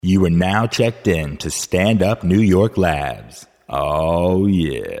You are now checked in to Stand Up New York Labs. Oh,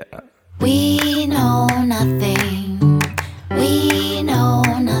 yeah. We know nothing. We know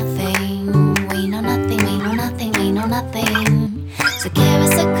nothing. We know nothing. We know nothing. We know nothing. So give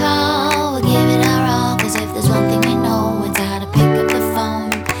us a call. We'll give it our all. 'Cause if there's one thing we know, it's how to pick up the phone.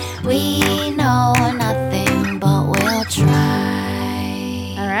 We know nothing, but we'll try.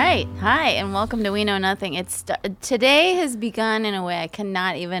 All right. Hi, and welcome to We Know Nothing. Today has begun in a way I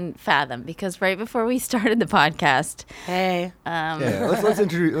cannot even fathom, because right before we started the podcast, Hey. Let's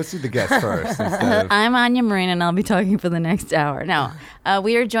do the guest first. Instead of, I'm Anya Marine, and I'll be talking for the next hour. Now,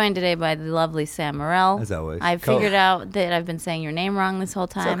 we are joined today by the lovely Sam Morrell. As always. I figured out that I've been saying your name wrong this whole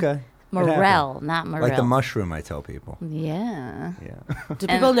time. It's okay. Morrell, not Morrell. Like the mushroom, I tell people. Yeah. Yeah. Do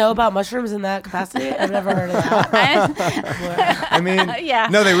people know about mushrooms in that capacity? I've never heard of that. I mean, Yeah.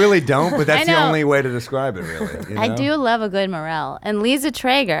 no, they really don't, but that's I the know. only way to describe it, really. You know? I do love a good Morrell. And Lisa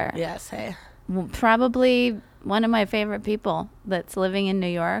Traeger, Yes, hey. probably one of my favorite people that's living in New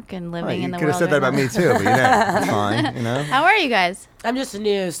York and living You in the could world. have said that right about now. me, too, but you know, it's fine, you know? How are you guys? I'm just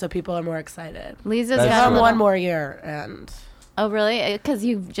new, so people are more excited. Lisa's That's got a I'm little... one more year, and Oh, really? Because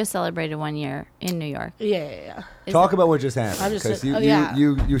you've just celebrated 1 year in New York. yeah. Is Talk it- about what just happened. I'm just- Because yeah.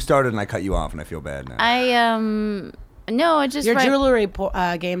 you started and I cut you off, and I feel bad now. No, it just... Your right- jewelry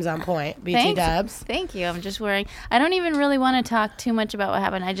game's on point. BT Thanks. Dubs. Thank you. I'm just wearing... I don't even really want to talk too much about what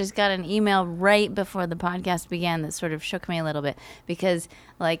happened. I just got an email right before the podcast began that sort of shook me a little bit because,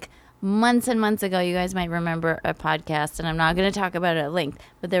 like, months and months ago, you guys might remember a podcast, and I'm not going to talk about it at length,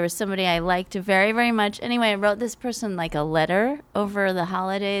 but there was somebody I liked very, very much. Anyway, I wrote this person, like, a letter over the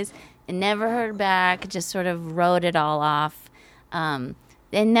holidays and never heard back, just sort of wrote it all off.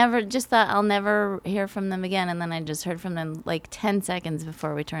 And never, just thought I'll never hear from them again. And then I just heard from them like 10 seconds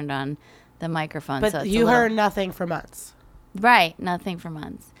before we turned on the microphone. But so it's you heard nothing for months. Right, nothing for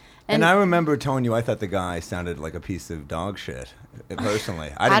months. And I remember telling you I thought the guy sounded like a piece of dog shit,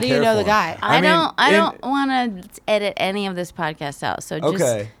 personally. I How didn't do you care know for the him. guy? I mean, don't want to edit any of this podcast out. So just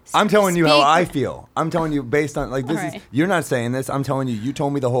Okay. I'm telling you how speak- I feel. I'm telling you based on, like, this All is, right. you're not saying this. I'm telling you, you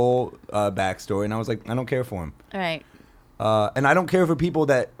told me the whole backstory, and I was like, I don't care for him. All right. And I don't care for people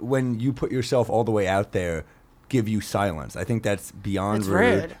that, when you put yourself all the way out there, give you silence. I think that's beyond It's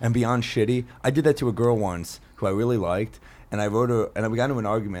rude rude. and beyond shitty. I did that to a girl once who I really liked, and I wrote her, and we got into an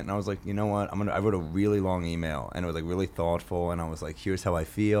argument, and I was like, you know what? I wrote a really long email, and it was like really thoughtful, and I was like, here's how I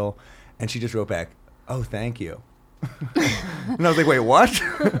feel, and she just wrote back, oh, thank you. And I was like, wait, what?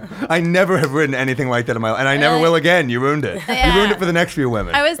 I never have written anything like that in my life, and I never will again. You ruined it. Yeah. You ruined it for the next few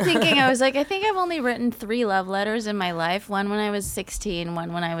women. I was thinking, I was like, I think I've only written 3 love letters in my life. One when I was 16,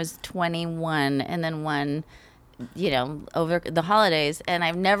 one when I was 21, and then one, over the holidays. And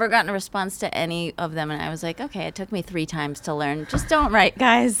I've never gotten a response to any of them. And I was like, okay, it took me 3 times to learn. Just don't write,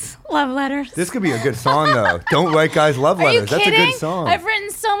 guys, love letters. This could be a good song, though. Don't write guys love Are you letters. That's kidding? a good song. I've written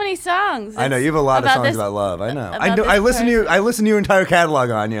so many songs. I know you have a lot of songs about love. I know. about I know. this I listen to you. person. I listen to your entire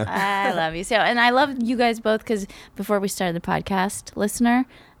catalog, Anya. I love you so, and I love you guys both because before we started the podcast, listener,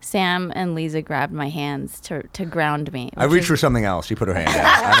 Sam and Lisa grabbed my hands to ground me. I reached for something else. She put her hand out.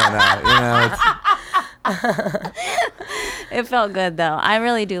 I don't know. It felt good though. I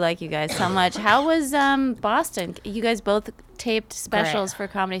really do like you guys so much. How was Boston? You guys both taped specials for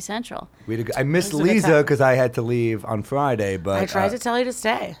Comedy Central. I missed It was a good Lisa time. because I had to leave on Friday, but I tried to tell you to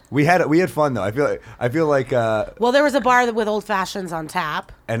stay. we had fun though. I feel like Well, there was a bar with old fashions on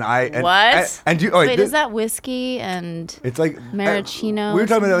tap. What? and you Wait, is that whiskey and? It's like Maraschino we were or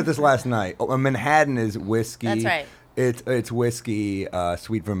talking about something? this last night. Manhattan is whiskey. That's right. It's whiskey,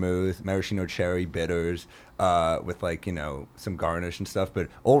 sweet vermouth, maraschino cherry bitters, with some garnish and stuff. But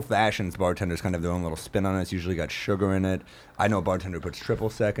old fashions bartenders kind of have their own little spin on it. It's usually got sugar in it. I know a bartender who puts triple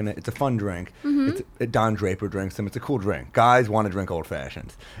sec in it. It's a fun drink. Mm-hmm. Don Draper drinks them. It's a cool drink. Guys want to drink old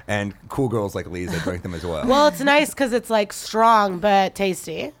fashions, and cool girls like Lisa drink them as well. Well, it's nice because it's like strong but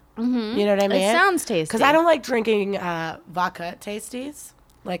tasty. Mm-hmm. You know what I mean? It sounds tasty. Because I don't like drinking vodka tasties,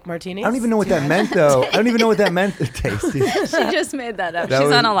 like martinis. I don't even know what that meant, though. I don't even know what that meant. Tasty. She just made that up. That She's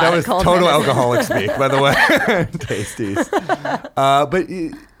was, on a lot that of was cold total medicine. alcoholic speak, by the way. Tasties. But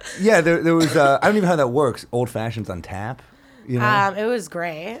yeah, there was. I don't even know how that works. Old fashions on tap. You know, It was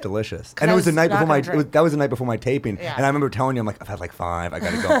great. delicious. 'cause And I it was the was night not before gonna my. drink. That was the night before my taping. Yeah. And I remember telling you, I'm like, I've had like 5. I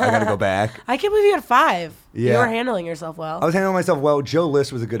gotta go. I gotta go back. I can't believe you had 5. You Yeah. were handling yourself well. I was handling myself well. Joe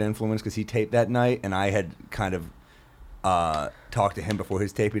List was a good influence because he taped that night, and I had kind of talked to him before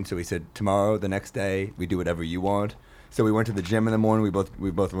his taping. So he said, tomorrow, the next day, we do whatever you want. So we went to the gym in the morning.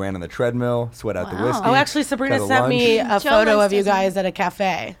 We both ran on the treadmill, sweat out the Wow. whiskey. Oh, actually, Sabrina got a sent me a Joe photo likes of you Disney. guys at a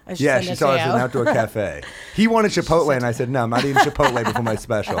cafe. I should Yeah, send she it saw to us at an you. outdoor cafe. He wanted Chipotle, and I said, no, I'm not eating Chipotle before my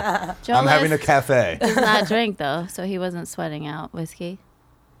special. Joe I'm having a List cafe. does not drink though, so he wasn't sweating out whiskey.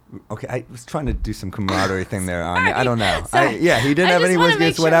 Okay, I was trying to do some camaraderie thing there, Anya. I don't know. Sorry. Yeah, he didn't I have just any wanna whiskey to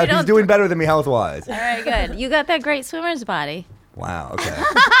make sweat sure we out. He's don't doing better than me health-wise. All right, good. You got that great swimmer's body. Wow, okay.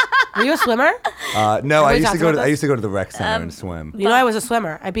 Were you a swimmer? No, I we used to talked go about to I this? used to go to the rec center and swim. You know, I was a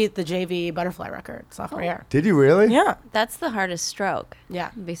swimmer. I beat the JV butterfly record sophomore year. Did you really? Yeah. That's the hardest stroke.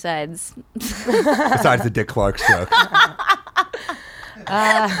 Yeah. Besides, Besides the Dick Clark stroke.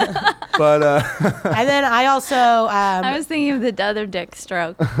 But And then I also, I was thinking of the other dick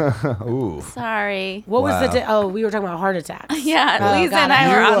stroke. ooh. Sorry. what was the, Wow. we were talking about heart attacks. Yeah, Oh, Lisa God. and I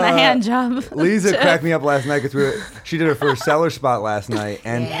were You, on the hand job. Lisa cracked me up last night because she did her first cellar spot last night,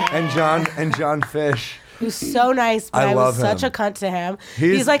 and John Fish. He was so nice, but I I was love such a him. cunt to him.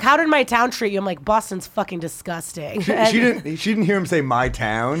 He's- He's like, how did my town treat you? I'm like, Boston's fucking disgusting. She didn't hear him say my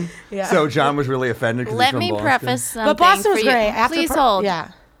town, Yeah. so John was really offended. 'Cause he's Let from me Boston. preface something. But Boston was for you. great. After Please hold. Yeah.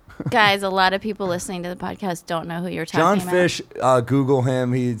 Guys, a lot of people listening to the podcast don't know who you're talking John about. Fish, Google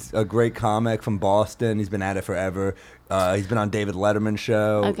him. He's a great comic from Boston. He's been at it forever. He's been on David Letterman's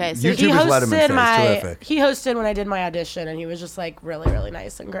show. Okay, so YouTube He is Letterman's hosted show. He's terrific. he hosted when I did my audition, and he was just like really, really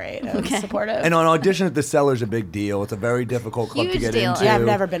nice and great and supportive. And on audition at the Cellar's a big deal. It's a very difficult club to Huge get deal. into. yeah, I've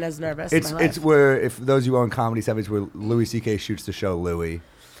never been as nervous. It's in my life. where, if those of you on Comedy Savage, where Louis C.K. shoots the show Louis.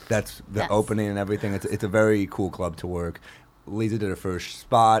 That's the Yes. opening and everything. It's a very cool club to work. Lisa did her first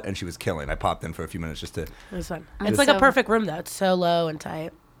spot and she was killing. I popped in for a few minutes just to. It was fun. I'm It's like so- a perfect room though. It's so low and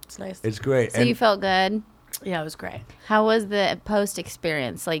tight. It's nice. It's great. So And you felt good. Yeah, it was great. How was the post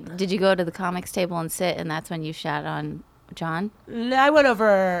experience? Like, did you go to the comics table and sit, and that's when you shat on John? I went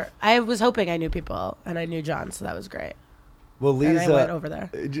over. I was hoping I knew people, and I knew John, so that was great. well, And Lisa, I went over there.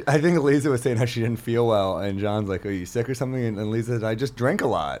 I think Lisa was saying how she didn't feel well, and John's like, "Are you sick or something?" And Lisa said, "I just drink a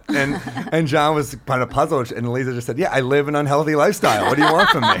lot." And John was kind of puzzled, and Lisa just said, "Yeah, I live an unhealthy lifestyle. What do you want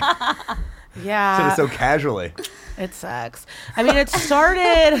from me?" Said Yeah, it so casually. it sucks. I mean,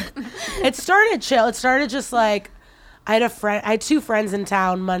 it started chill. It started just like I had two friends in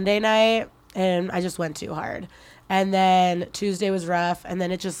town Monday night, and I just went too hard. And then Tuesday was rough, and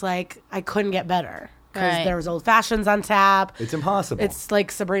then it just like I couldn't get better because Right. there was Old Fashions on tap. It's impossible. It's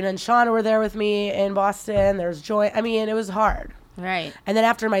like Sabrina and Shauna were there with me in Boston. There's Joy. I mean, it was hard. Right. And then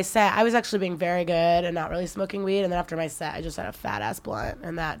after my set, I was actually being very good and not really smoking weed. And then after my set, I just had a fat ass blunt,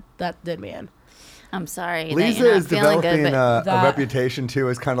 and that did me in. I'm sorry that Lisa you're not is feeling developing good, but a reputation too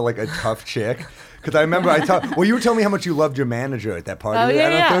as kind of like a tough chick. Because I remember well, you were telling me how much you loved your manager at that party. Oh, yeah,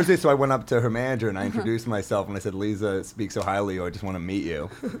 and on yeah. Thursday, so I went up to her manager and I introduced myself and I said, "Lisa speaks so highly, or I just want to meet you."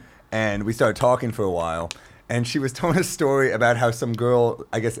 And we started talking for a while. And she was telling a story about how some girl,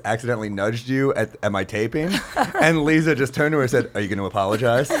 I guess, accidentally nudged you at my taping. And Lisa just turned to her and said, "Are you going to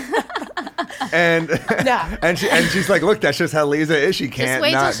apologize?" And No. and she's like, "Look, that's just how Lisa is. She can't just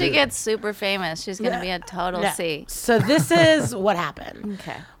wait till not she do-" gets super famous. She's gonna be a total No. C. So this is what happened.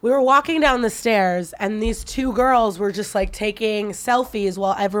 Okay. We were walking down the stairs, and these two girls were just like taking selfies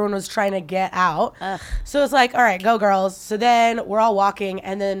while everyone was trying to get out. So it's like, all right, go girls. So then we're all walking,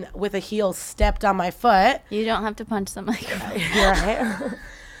 and then with a heel stepped on my foot. You don't have to punch the microphone. You're right.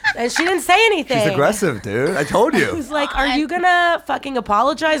 And she didn't say anything. She's aggressive, dude. I told you. She's like, are you gonna fucking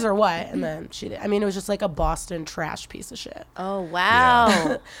apologize or what? And then she did. I mean, it was just like a Boston trash piece of shit. Oh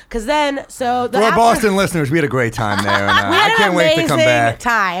wow. Because then, so the For our after- Boston listeners, we had a great time there, and we I had can't an wait to come amazing back.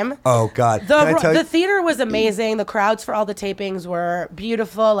 time. Oh God! Can I tell The you? theater was amazing. The crowds for all the tapings were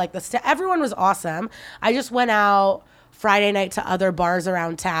beautiful. Like everyone was awesome. I just went out Friday night to other bars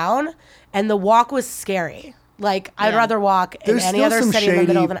around town, and the walk was scary. Like I'd Yeah. rather walk in There's any still other some city in the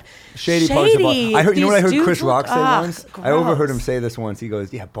middle of the night. shady parts of Boston. I heard, you know what I These heard Chris dudes Rock look- say ugh, once? I overheard him gross. say this once. He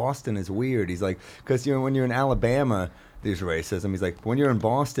goes, "Yeah, Boston is weird." He's like, because when you're in Alabama, there's racism. He's like, when you're in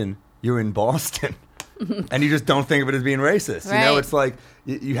Boston, you're in Boston. And you just don't think of it as being racist. You know, Right. it's like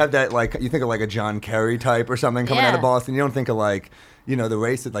you have that, like, you think of like a John Kerry type or something coming out of Yeah. Boston. You don't think of like, the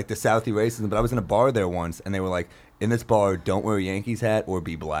racist, like the Southie racism. But I was in a bar there once, and they were like, in this bar, don't wear a Yankees hat or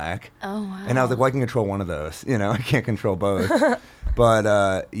be black. Oh wow. And I was like, well, I can control one of those. I can't control both.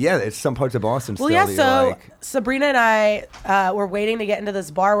 But yeah, it's some parts of Boston still Well, yeah, that so you're like, Sabrina and I were waiting to get into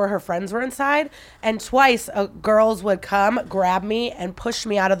this bar where her friends were inside, and twice girls would come, grab me, and push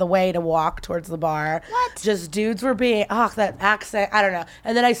me out of the way to walk towards the bar. What? Just dudes were being, that accent, I don't know.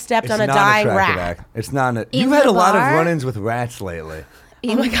 And then I stepped it's on a not dying attractive rat. act. It's not. In You've had the a lot of bar? run-ins with rats lately.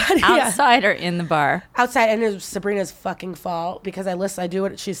 In, my God, yeah. outside or in the bar? Outside, and it was Sabrina's fucking fault because I do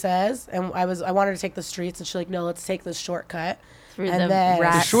what she says, and I wanted to take the streets, and she's like, no, let's take this shortcut. Through And the then-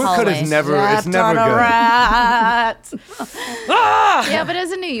 rat The shortcut hallway. is never. It's Stepped never on a good. rat. Yeah, but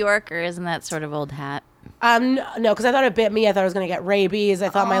as a New Yorker, isn't that sort of old hat? No, because I thought it bit me. I thought I was gonna get rabies. I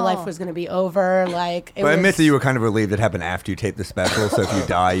thought my life was gonna be over. Like, it But I was, admit that you were kind of relieved it happened after you taped the special. So if you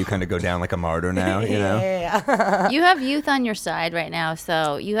die, you kind of go down like a martyr now. You know. Yeah. You have youth on your side right now,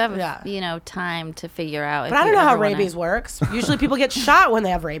 so you have Yeah. time to figure out. But I don't know how rabies works. Usually people get shot when they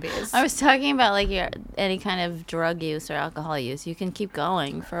have rabies. I was talking about like any kind of drug use or alcohol use. You can keep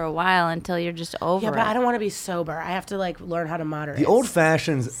going for a while until you're just over Yeah, it. but I don't want to be sober. I have to like learn how to moderate. The old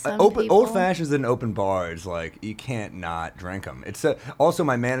fashions, Some old people- fashions in open bars, like you can't not drink them. It's also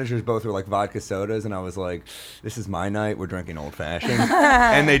my managers both were like vodka sodas, and I was like, "This is my night. We're drinking old fashions,"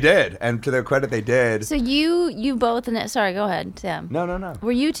 and they did. And to their credit, they did. So you both. Sorry, go ahead, Sam. No.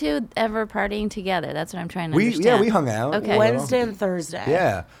 Were you two ever partying together? That's what I'm trying to understand. We hung out. Okay. Wednesday and Thursday.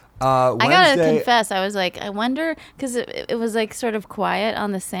 Yeah. I gotta Wednesday- confess, I was like, I wonder, because it was like sort of quiet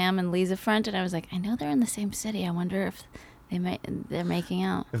on the Sam and Lisa front, and I was like, I know they're in the same city. I wonder if they're making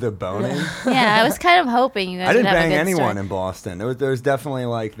out. If they're boning. Yeah, I was kind of hoping you guys I didn't would have bang a good anyone story. in Boston. There was definitely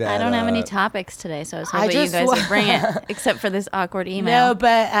like that. I don't have any topics today, so I was I hoping you just guys wa- would bring it, except for this awkward email. No,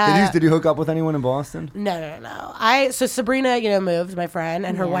 but Did you hook up with anyone in Boston? No. So Sabrina, moved, my friend,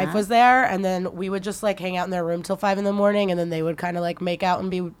 and her Yeah. wife was there, and then we would just like hang out in their room till 5 a.m, and then they would kind of like make out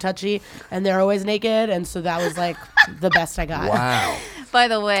and be touchy, and they're always naked, and so that was like the best I got. Wow. By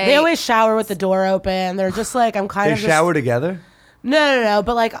the way, They always shower with the door open. They're just like, I'm kind They of just, shower together? No.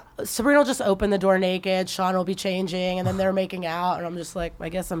 But like Sabrina will just open the door naked. Sean will be changing, and then they're making out, and I'm just like, I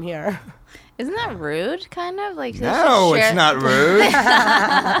guess I'm here. isn't that rude? Kind of like they No, should share- it's not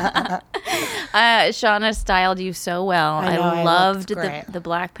rude. Shauna styled you so well. I know, I loved looked great. the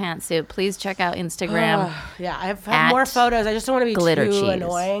black pantsuit. Please check out Instagram. Yeah, I've At had more photos. I just don't want to be Glitter too Cheese.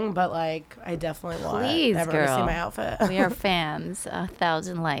 annoying, but like I definitely want Please, everyone to see girl. my outfit. We are fans.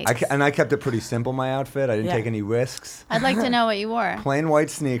 1,000 likes. I kept it pretty simple, my outfit. I didn't Yeah. take any risks. I'd like to know what you wore. Plain white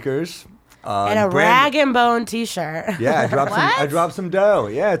sneakers. And a rag and bone T-shirt. Yeah, I What? dropped some dough.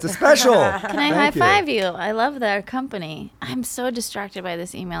 Yeah, it's a special. Can I high five you? I love their company. I'm so distracted by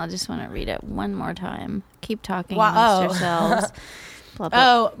this email. I just want to read it one more time. Keep talking Wow. amongst yourselves. Blah, blah.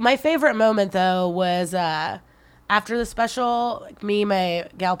 Oh, my favorite moment though was after the special, like, me, my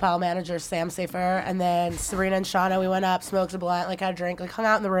gal pal manager Sam Safer, and then Serena and Shauna, we went up, smoked a blunt, like had a drink, like hung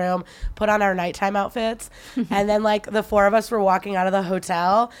out in the room, put on our nighttime outfits, and then like the four of us were walking out of the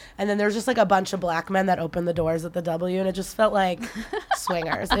hotel, and then there was just like a bunch of black men that opened the doors at the W, and it just felt like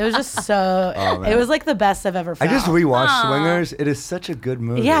swingers. It was just so. man. It was like the best I've ever I felt. just rewatched Swingers. It is such a good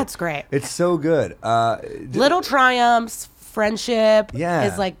movie. Yeah, it's great. It's so good. Little triumphs, friendship. Yeah.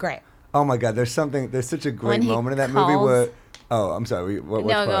 is like great. Oh my God, there's such a great When he moment in that movie calls- where. Oh, I'm sorry. What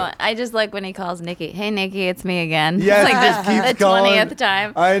No, go on. part? I just like when he calls Nikki. Hey, Nikki, it's me again. Yes, like he just the keeps calling. 20th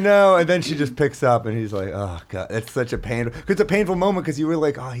time. I know, and then she just picks up, and he's like, "Oh God, it's such a painful." It's a painful moment because you were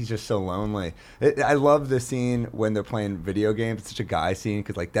like, "Oh, he's just so lonely." I love the scene when they're playing video games. It's such a guy scene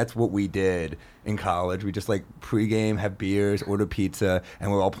because like that's what we did in college. We just like pregame, have beers, order pizza, and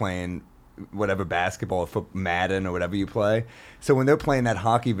we're all playing whatever basketball, or Madden, or whatever you play. So when they're playing that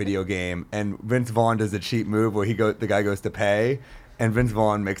hockey video game, and Vince Vaughn does a cheap move where the guy goes to pay. And Vince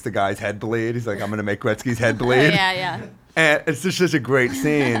Vaughn makes the guy's head bleed. He's like, I'm going to make Gretzky's head bleed. Yeah. And it's just such a great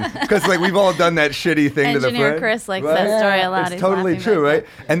scene because like we've all done that shitty thing to the Engineer friend. Chris likes that story a lot. It's He's totally laughing true, back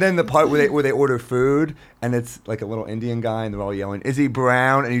right? And then the part where they order food and it's like a little Indian guy and they're all yelling, "Is he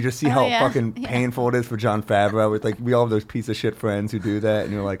brown?" And you just see how yeah. fucking Yeah. painful it is for Jon Favreau. It's like we all have those piece of shit friends who do that,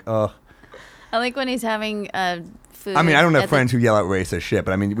 and you're like, oh. I like when he's having food. I mean, I don't have at the- friends who yell out racist shit,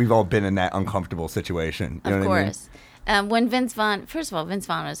 but I mean, we've all been in that uncomfortable situation. You know Of what I mean? course. When Vince Vaughn, first of all, Vince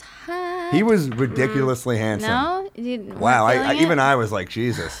Vaughn was hot. He was ridiculously handsome. No? You weren't Wow, feeling it? even I was like,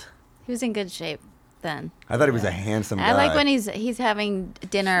 Jesus. He was in good shape then. I thought he was a handsome guy. I like when he's having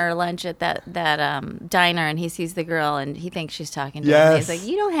dinner or lunch at that diner and he sees the girl and he thinks she's talking to him. And he's Yes. like,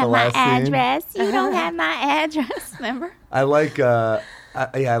 "You don't The have my last scene. address. You don't have my address." Remember? I like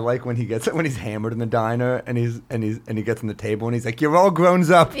I like when he's hammered in the diner and he gets on the table and he's like, "You're all grown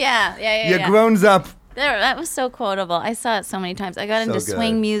up. Yeah. You're grown up. That was so quotable. I saw it so many times. I got So into good.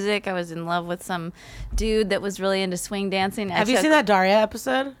 swing music. I was in love with some dude that was really into swing dancing. Have you seen that Daria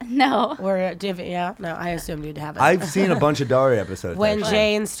episode? No. Where, yeah, no, I assumed you'd have it. I've seen a bunch of Daria episodes. when actually.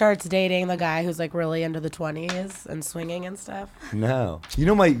 Jane starts dating the guy who's like really into the 20s and swinging and stuff. No. You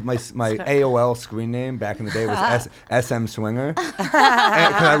know my AOL screen name back in the day was SM Swinger. Because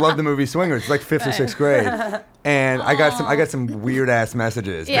I love the movie Swinger. It's like 5th or 6th grade. And I got some weird ass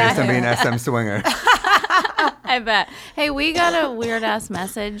messages based on being SM Swinger. I bet. Hey, we got a weird ass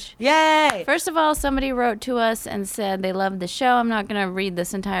message. Yay! First of all, somebody wrote to us and said they loved the show. I'm not going to read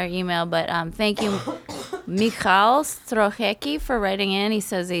this entire email, but thank you, Michal Strohecki, for writing in. He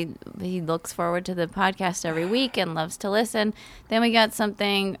says he looks forward to the podcast every week and loves to listen. Then we got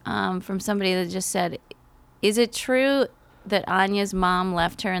something from somebody that just said, is it true that Anya's mom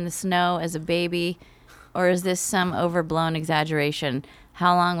left her in the snow as a baby, or is this some overblown exaggeration?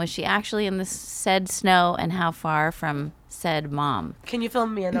 How long was she actually in the said snow, and how far from said mom? Can you fill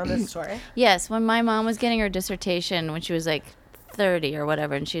me in on this story? Yes, when my mom was getting her dissertation when she was like 30 or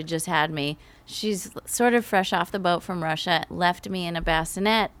whatever, and she had just had me, she's sort of fresh off the boat from Russia, left me in a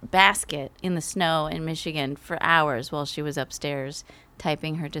basket in the snow in Michigan for hours while she was upstairs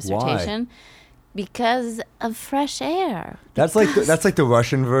typing her dissertation. Because of fresh air. That's like the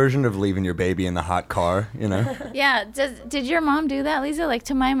Russian version of leaving your baby in the hot car, you know? Yeah. Did your mom do that, Lisa? Like,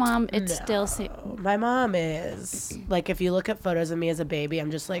 to my mom, it still seems... My mom is, like, if you look at photos of me as a baby,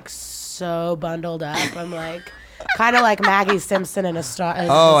 I'm just, like, so bundled up. I'm, like, kind of like Maggie Simpson in a star.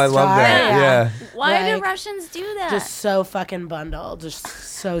 Oh, I love that. Yeah. Why do Like, Russians do that? Just so fucking bundled, just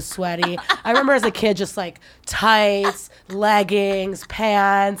so sweaty. I remember as a kid, just like tights, leggings,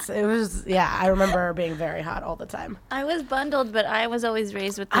 pants. It was, I remember being very hot all the time. I was bundled, but I was always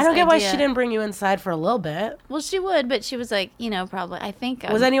raised with this I don't get why idea- she didn't bring you inside for a little bit. Well, she would, but she was like, probably, I think...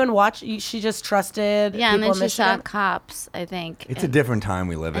 Was anyone watching? She just trusted Yeah, and people then in she saw Michigan? cops, I think. It's a different time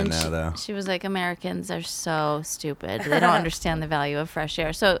we live in now, though. She was like, Americans are so stupid. They don't understand the value of fresh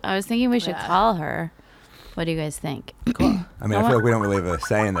air. So I was thinking we should call her. What do you guys think? I mean, I feel like we don't really have a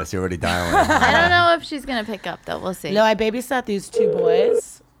say in this. You're already dialing. I don't know if she's going to pick up, though. We'll see. No, I babysat these two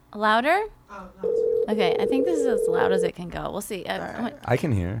boys. Louder? Okay, I think this is as loud as it can go. We'll see. I I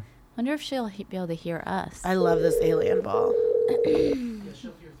can hear. wonder if she'll be able to hear us. I love this alien ball.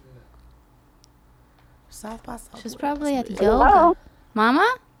 South by Southwest. She's probably at yoga.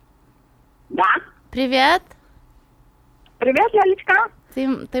 Mama? Да. Привет. Привет, Лялечка.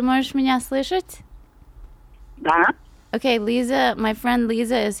 Ты можешь меня слышать? Да. Okay, Lisa, my friend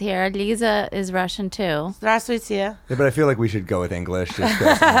Lisa is here. Lisa is Russian too. Здравствуйте. Yeah, but I feel like we should go with English just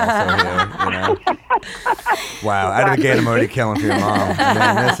because I'm also here, you know? Wow, out of the gate, I'm already killing for your mom.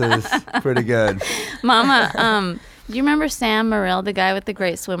 Man, this is pretty good. Mama, do you remember Sam Morrill, the guy with the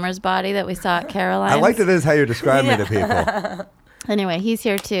great swimmer's body that we saw at Caroline's? I like that this is how you're describing me to people. Anyway, he's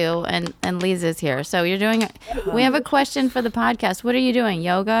here too, and Lisa's here. So you're doing. We have a question for the podcast. What are you doing?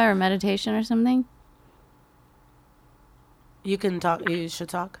 Yoga or meditation or something? You can talk. You should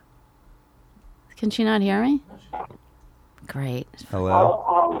talk. Can she not hear me? Great, Hello?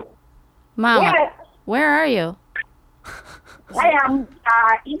 Oh, Mama. yes, Where are you? I am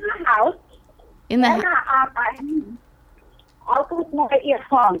in the house. In the. And I'll put my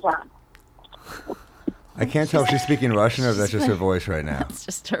earphones on. I can't tell if she's speaking Russian or if that's just her voice right now. It's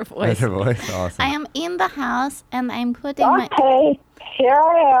just her That's voice. her voice? Awesome. I am in the house and I'm putting my. Okay, here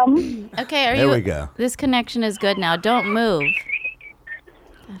I am. Okay, are There you? we go. This connection is good now. Don't move.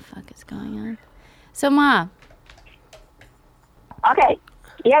 What the fuck is going on? So, Ma, Okay,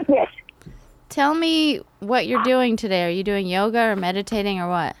 yes. tell me what you're doing today. Are you doing yoga or meditating or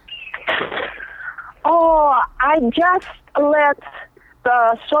what? Oh, I just let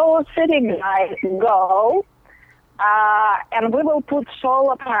the Solar City guys go, and we will put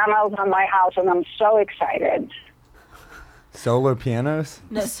solar panels on my house, and I'm so excited. Solar pianos?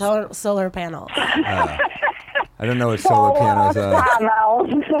 No, solar panels. I don't know what solar pianos are.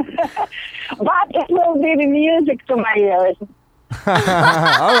 Panels. But it will be the music to my ears.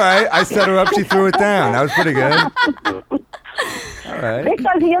 All right. I set her up. She threw it down. That was pretty good. All right.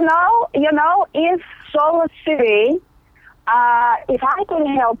 Because, you know, if Solar City, if I could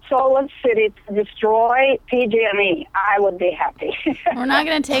help Solar City to destroy PG&E, I would be happy. We're not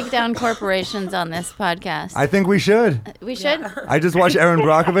going to take down corporations on this podcast. I think we should. We should. I just watched Erin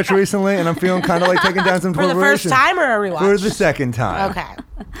Brockovich recently, and I'm feeling kind of like taking down some For the first corporations. time or a rewatch? For the second time. Okay.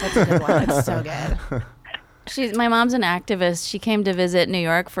 That's a good one. It's so good. My mom's an activist. She came to visit New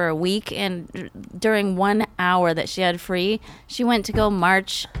York for a week, and during 1 hour that she had free, she went to go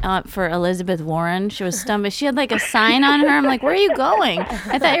march for Elizabeth Warren. She was stumbling. She had like a sign on her. I'm like, where are you going?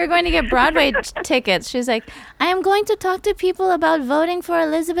 I thought you were going to get Broadway tickets. She's like, I am going to talk to people about voting for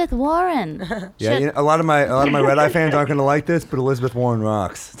Elizabeth Warren. Yeah, you know, a lot of my Red Eye fans aren't going to like this, but Elizabeth Warren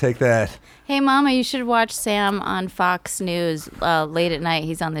rocks. Take that. Hey, Mama, you should watch Sam on Fox News late at night.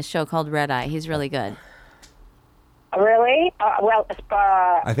 He's on this show called Red Eye. He's really good. Really?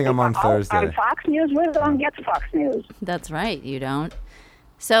 I think I'm on Thursday. On Fox News, we don't get Fox News. That's right, you don't.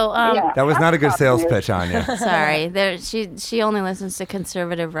 So, Yeah. That was not a good Fox sales News. pitch, Anya. sorry. She only listens to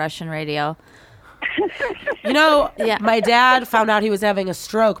conservative Russian radio. You know, Yeah. my dad found out he was having a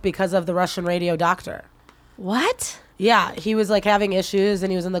stroke because of the Russian radio doctor. What? Yeah, he was like having issues,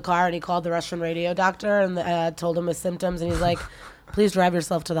 and he was in the car, and he called the Russian radio doctor and told him his symptoms, and he's like, "Please drive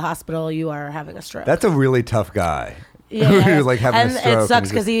yourself to the hospital. You are having a stroke." That's a really tough guy. Yeah, He was like having and a stroke. it sucks and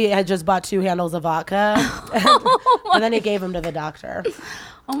because he had just bought 2 handles of vodka, and then he gave him to the doctor.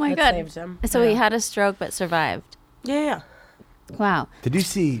 Oh my That God. saved him. So he Yeah. had a stroke but survived. Yeah, Wow. Did you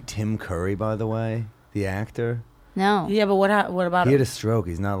see Tim Curry, by the way, the actor? No. yeah, but what about He him? had a stroke.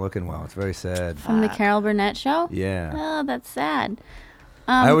 He's not looking well. It's very sad. From the Carol Burnett show? Yeah. Oh, that's sad.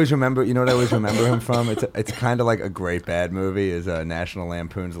 I always remember, you know what I always remember him from? It's kind of like a great bad movie is National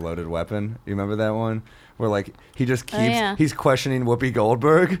Lampoon's Loaded Weapon. You remember that one? Where like he just keeps, yeah. he's questioning Whoopi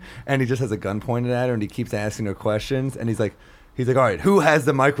Goldberg and he just has a gun pointed at her and he keeps asking her questions and he's like, all right, who has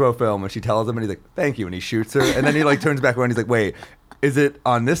the microfilm? And she tells him and he's like, thank you. And he shoots her. And then he like turns back around and he's like, wait, is it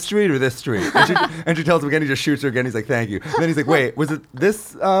on this street or this street? And she tells him again, he just shoots her again. He's like, thank you. And then he's like, wait, was it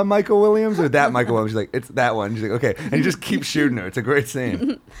this Michael Williams or that Michael Williams? She's like, it's that one. She's like, okay. And he just keeps shooting her. It's a great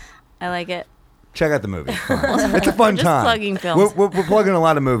scene. I like it. Check out the movie. It's fun. It's a fun Just time. plugging films. We're plugging a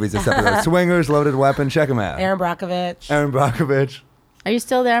lot of movies this episode. Swingers, Loaded Weapon. Check them out. Aaron Brockovich. Aaron Brockovich. Are you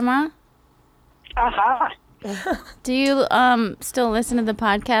still there, Ma? Uh-huh. Do you still listen to the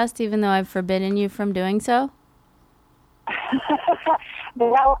podcast even though I've forbidden you from doing so?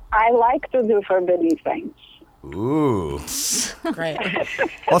 Well, I like to do forbidden things. Ooh. Great.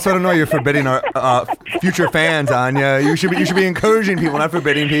 Also, I don't know. You're forbidding our future fans, Anya. You should be encouraging people, not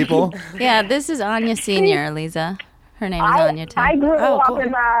forbidding people. Yeah, this is Anya Senior, Lisa. Her name is Anya too. I grew Oh, up cool.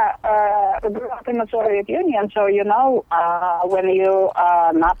 in the Soviet Union, so you know when you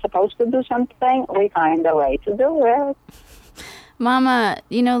are not supposed to do something, we find a way to do it. Mama,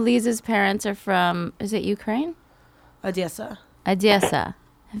 you know Lisa's parents are from, is it Ukraine? Odessa. Odessa.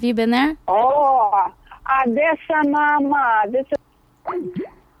 Have you been there? Oh, Odessa, Mama. This is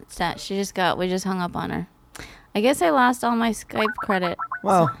It's that we just hung up on her. I guess I lost all my Skype credit.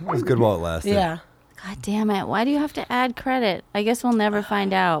 Well, it was good while it lasted. Yeah. God damn it. Why do you have to add credit? I guess we'll never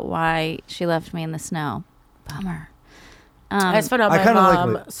find out why she left me in the snow. Bummer. I just found out I my kinda like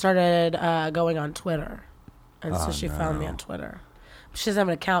mom what- started going on Twitter, and so Oh, she found me on Twitter. She doesn't have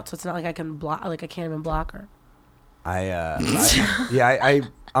an account, so it's not like I can block. Like I can't even block her.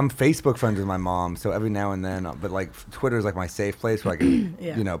 I'm Facebook friends with my mom, so every now and then, but like Twitter is like my safe place where I can,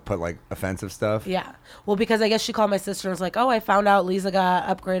 Yeah. put like offensive stuff. Yeah. Well, because I guess she called my sister and was like, "Oh, I found out Lisa got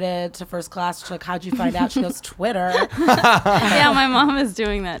upgraded to first class." She's like, "How'd you find out?" She goes, "Twitter." Yeah, my mom is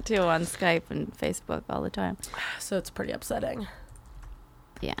doing that too on Skype and Facebook all the time. So it's pretty upsetting.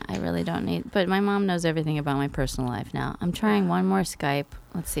 Yeah, I really don't need. But my mom knows everything about my personal life now. I'm trying one more Skype.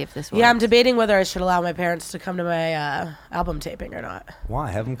 Let's see if this works. Yeah, I'm debating whether I should allow my parents to come to my album taping or not.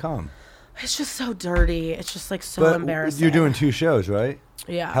 Why? Have them come. It's just so dirty. It's just like so embarrassing. You're doing 2 shows, right?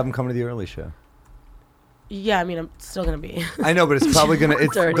 Yeah. Have them come to the early show. Yeah, I mean, I'm still gonna be. I know, but it's probably gonna.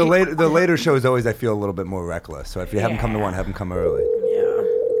 It's Dirty. the later shows always I feel a little bit more reckless. So if you have them come to one, have them come early. Yeah.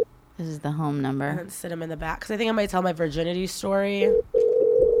 This is the home number. And sit them in the back because I think I might tell my virginity story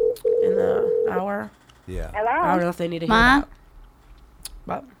in the hour. Yeah. I don't Hello, know if they need to hear Ma? that.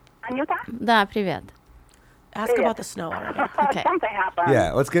 But Anita. Da, привет. ask about the snow already. Okay. Something happened.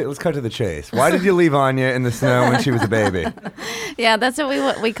 Yeah. Let's cut to the chase. Why did you leave Anya in the snow when she was a baby? Yeah, that's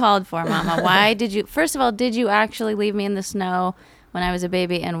what we called for, Mama. Why did you? First of all, did you actually leave me in the snow when I was a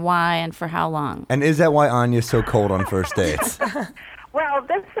baby, and why, and for how long? And is that why Anya's so cold on first dates? Well,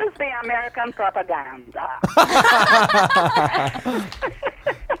 this is the American propaganda.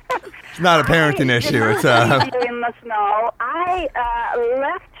 It's not a parenting issue. It's leave you in the snow. I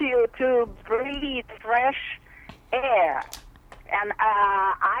left you to breathe fresh air. And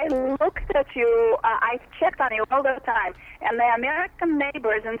I looked at you, I checked on you all the time. And the American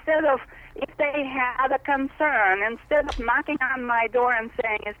neighbors, instead of, if they had a concern, instead of knocking on my door and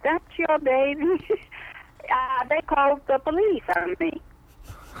saying, "Is that your baby?" They called the police on me.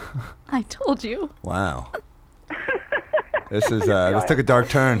 I told you. Wow. This took a dark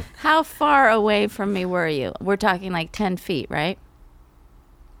turn. How far away from me were you? We're talking like 10 feet, right?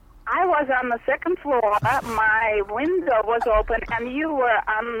 I was on the second floor. My window was open, and you were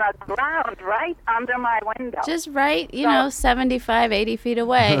on the ground right under my window. Just right, 75, 80 feet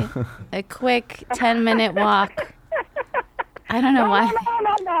away. A quick 10-minute walk. I don't know why.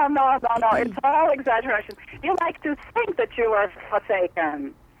 No. It's all exaggeration. You like to think that you were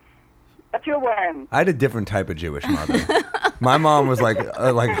forsaken, but you weren't. I had a different type of Jewish mother. My mom was like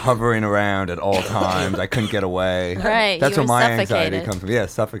hovering around at all times. I couldn't get away. Right, That's you where were my anxiety suffocated. comes from. Yeah,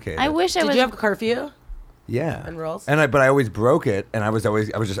 suffocated. I wish I Did was. you have a curfew? Yeah. And rules? But I always broke it, and I was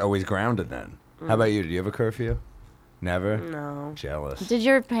just always grounded then. How about you? Did you have a curfew? Never? No. Jealous. Did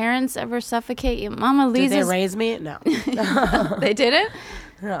your parents ever suffocate you? Mama, Did they Lisa's. raise me? No. They didn't?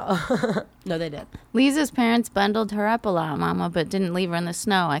 No. No, they did. Lisa's parents bundled her up a lot, Mama, but didn't leave her in the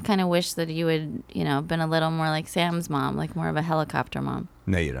snow. I kind of wish that you had, been a little more like Sam's mom, like more of a helicopter mom.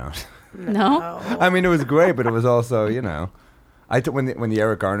 No, you don't. No? I mean, it was great, but it was also, when the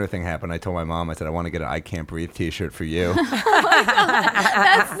Eric Garner thing happened, I told my mom, I said, I want to get an I Can't Breathe t-shirt for you.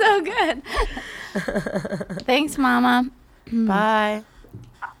 That's so good. Thanks, Mama. Bye.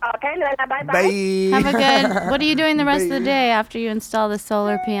 Okay, Lola, bye-bye. Bye. Have a good. What are you doing the rest of the day after you install the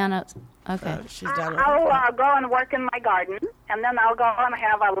solar pianos? Okay. She's done with it. I'll go and work in my garden, and then I'll go and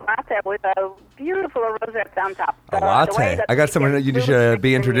have a latte with a beautiful rosette on top. A latte. I got someone that you should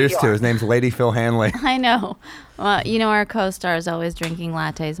be introduced to. His name's Lady Phil Hanley. I know. Well, our co-star is always drinking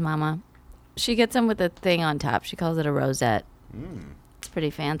lattes, Mama. She gets them with a thing on top. She calls it a rosette. It's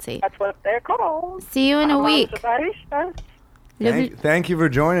pretty fancy. That's what they're called. See you in a week. Thank you for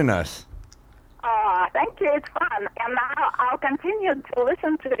joining us. Thank you. It's fun. And I'll continue to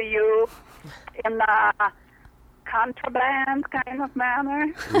listen to you in a contraband kind of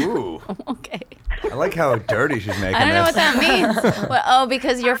manner. Ooh. Okay. I like how dirty she's making I don't know what this. that means. Well,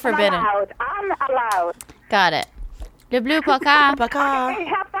 because you're forbidden. I'm allowed. Got it. Le bleu poca. Baka. Hey,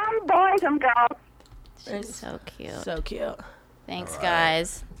 have fun, boys and girls. She's so cute. So cute. Thanks,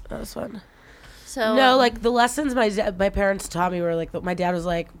 guys. That was fun. So No, like the lessons my parents taught me were like, my dad was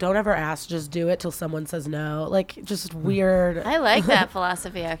like, don't ever ask, just do it till someone says no. Like, just weird. I like that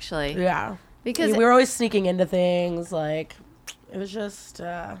philosophy actually. Yeah. Because we were always sneaking into things. Like, it was just,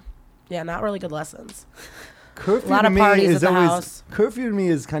 not really good lessons. Curfew A lot to of me parties is at the always, house. Curfew to me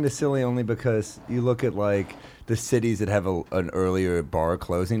is kind of silly only because you look at like the cities that have an earlier bar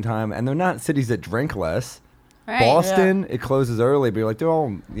closing time, and they're not cities that drink less. right. Boston, it closes early, but you're like, they're all,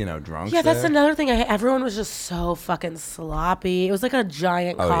 drunk. Yeah, that's there. another thing. Everyone was just so fucking sloppy. It was like a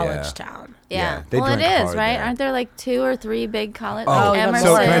giant Oh, college yeah. town. Yeah. they Well, it drink is, hard right? there. Aren't there like 2 or 3 big college? Oh, like you have Emerson.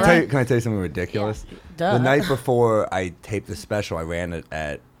 so more can I than tell that? you? Can I tell you something ridiculous? Duh. The night before I taped the special, I ran it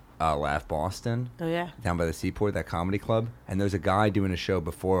at Laugh Boston. Oh, yeah. Down by the Seaport, that comedy club, and there's a guy doing a show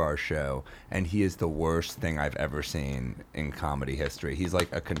before our show, and he is the worst thing I've ever seen in comedy history. He's like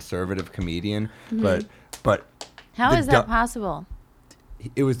a conservative comedian, but How the is that du- possible?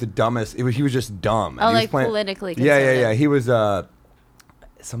 it was the dumbest. He was just dumb. Oh, And he was like politically Yeah. conservative. He was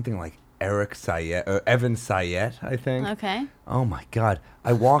something like Eric Sayet or Evan Sayet, I think. Okay. Oh my God!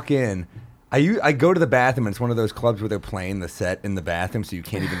 I walk in. I go to the bathroom, and it's one of those clubs where they're playing the set in the bathroom, so you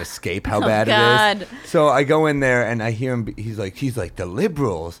can't even escape how bad it God. is. So I go in there, and I hear him. He's like the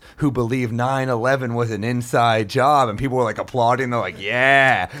liberals who believe 9/11 was an inside job, and people were like applauding. They're like,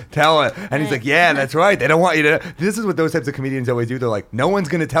 "Yeah, tell it." And he's like, "Yeah, that's right. They don't want you to." This is what those types of comedians always do. They're like, "No one's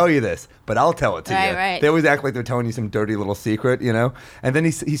gonna tell you this, but I'll tell it to Right, you." right. They always act like they're telling you some dirty little secret, And then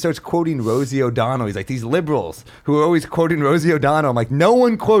he starts quoting Rosie O'Donnell. He's like, "These liberals who are always quoting Rosie O'Donnell." I'm like, "No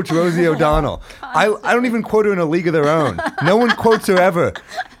one quotes Rosie O'Donnell. I don't even quote her in a league of their own. No one quotes her ever."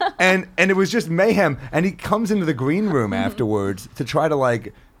 And it was just mayhem. And he comes into the green room afterwards to try to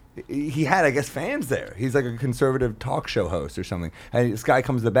like. He had, I guess, fans there. He's like a conservative talk show host or something. And this guy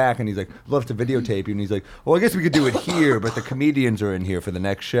comes to the back and he's like, "Love to videotape you." And he's like, "Well, I guess we could do it here, but the comedians are in here for the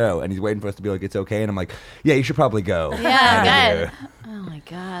next show." And he's waiting for us to be like, "It's okay." And I'm like, "Yeah, you should probably go." Yeah, Outta good. here. Oh my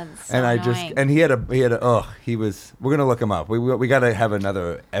God. So And annoying. we're gonna look him up. We gotta have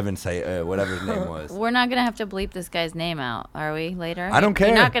another Evan say whatever his name was. We're not gonna have to bleep this guy's name out, are we? Later. I don't care.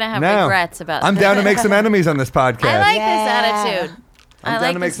 You're not gonna have No. regrets about. I'm down to make some enemies on this podcast. I like Yeah. this attitude. I'm I down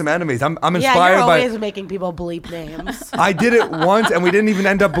like to make this- some enemies. I'm Yeah, inspired you're by. always making people bleep names. I did it once and we didn't even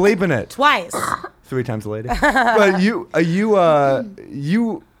end up bleeping it. Twice. 3 times later. But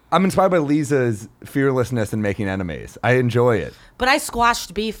I'm inspired by Lisa's fearlessness in making enemies. I enjoy it. But I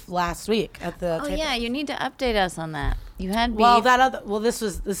squashed beef last week at the Oh table. yeah, you need to update us on that. You had beef. Well, this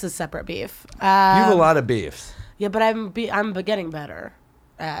is separate beef. You have a lot of beefs. Yeah, but I'm getting better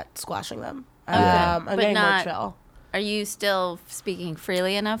at squashing them. Okay. I'm But getting not- more chill. Are you still speaking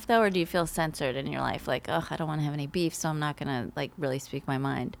freely enough, though, or do you feel censored in your life? Like, I don't want to have any beef, so I'm not going to, like, really speak my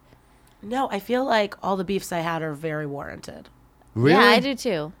mind. No, I feel like all the beefs I had are very warranted. Really? Yeah, I do,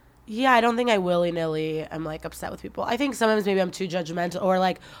 too. Yeah, I don't think I willy-nilly am, like, upset with people. I think sometimes maybe I'm too judgmental, or,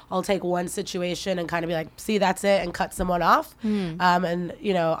 like, I'll take one situation and kind of be like, see, that's it, and cut someone off. And,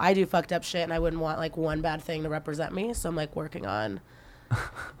 you know, I do fucked up shit, and I wouldn't want, like, one bad thing to represent me. So I'm, like, working on,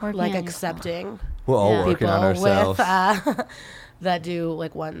 like, accepting We're all Yeah. working people on ourselves. with, that do,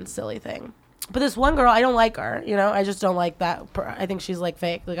 like, one silly thing. But this one girl, I don't like her, you know? I just don't like that. I think she's, like,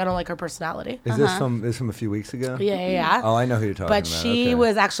 fake. Like, I don't like her personality. Is this from a few weeks ago? Yeah. Oh, I know who you're talking But about. she Okay.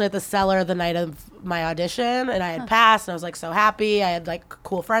 was actually at the cellar the night of my audition, and I had passed, and I was like so happy. I had like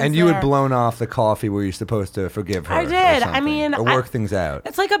cool friends. And you there. had blown off the coffee where you're supposed to forgive her. I or did. I something, mean, or work things out.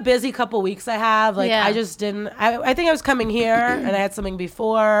 It's like a busy couple weeks I have. Like Yeah. I just didn't. I think I was coming here, and I had something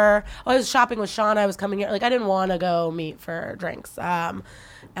before. I was shopping with Shauna. I was coming here. Like I didn't want to go meet for drinks.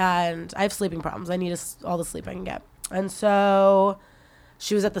 And I have sleeping problems. I need all the sleep I can get. And so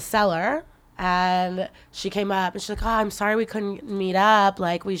she was at the cellar. And she came up and she's like, oh, I'm sorry we couldn't meet up.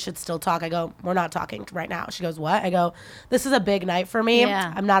 Like, we should still talk. I go, we're not talking right now. She goes, what? I go, this is a big night for me.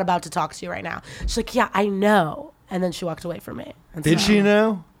 Yeah. I'm not about to talk to you right now. She's like, yeah, I know. And then she walked away from me. And Did so- she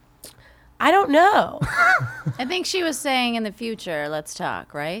know? I don't know. I think she was saying in the future, let's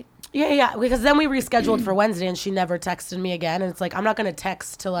talk, right? Yeah. Because then we rescheduled for Wednesday and she never texted me again. And it's like, I'm not going to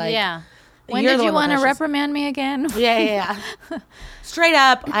text to like. Yeah. When You're did the you one want to with questions. reprimand me again? Yeah. Straight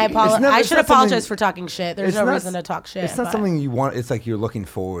up, I apologize. never- I it's should not apologize something- for talking shit. There's It's no not reason s- to talk shit. It's not but- something you want. It's like you're looking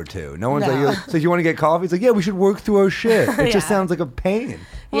forward to. No one's No. like, so you want to get coffee? It's like, yeah, we should work through our shit. It just Yeah. sounds like a pain.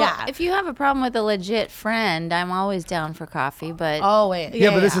 Well, Yeah. if you have a problem with a legit friend, I'm always down for coffee, but Oh, wait. Yeah,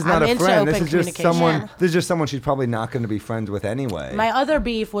 but this is not I'm a into friend. This open is just communication. someone. This is just someone she's probably not going to be friends with anyway. My other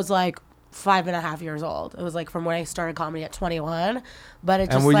beef was like 5.5 years old. It was like from when I started comedy at 21. But it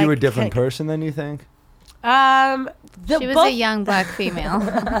just and were like, you a different person than you think? she was both, a young black female.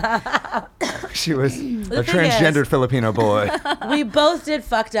 She was a thing transgendered is- Filipino boy. we both did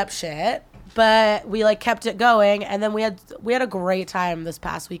fucked up shit, but we like kept it going, and then we had a great time this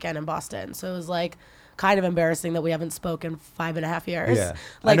past weekend in Boston. So it was like kind of embarrassing that we haven't spoken 5.5 years. Yeah.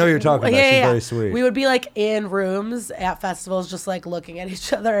 I know you're talking about. She's very sweet. We would be like in rooms at festivals, just like looking at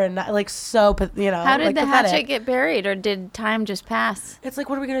each other and not, like so, you know. How did like, the pathetic. hatchet get buried, or did time just pass? It's like,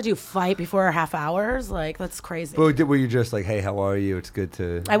 what are we gonna do? Fight before our half hours? Like that's crazy. But were you just like, hey, how are you? It's good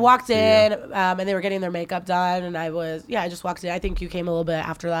to. I walked see you. in, and they were getting their makeup done, and I just walked in. I think you came a little bit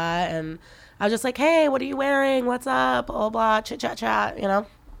after that, and I was just like, hey, what are you wearing? What's up? Blah, blah, chit, chat, you know?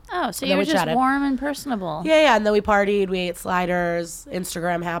 Oh, so then you were we just chatted. warm and personable. Yeah, and then we partied, we ate sliders,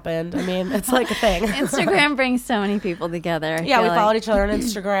 Instagram happened. I mean, it's like a thing. Instagram brings so many people together. I Yeah, feel we like. followed each other on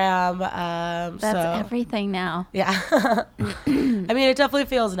Instagram. That's so, everything now. yeah. I mean, it definitely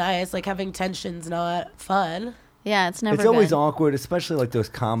feels nice. Like having tension's not fun. Yeah, it's never It's always good. awkward, especially like those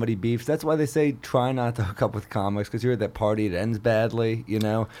comedy beefs. That's why they say try not to hook up with comics, because you're at that party, it ends badly, you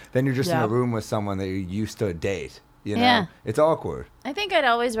know? Then you're just in Yeah. a room with someone that you used to date, you know? Yeah. It's awkward. I think I'd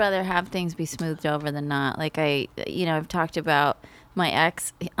always rather have things be smoothed over than not. Like I've talked about my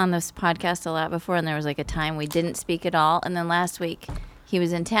ex on this podcast a lot before, and there was like a time we didn't speak at all. And then last week he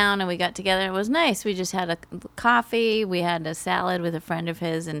was in town and we got together. It was nice. We just had a coffee. We had a salad with a friend of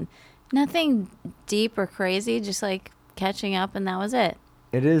his, and nothing deep or crazy, just like catching up, and that was it.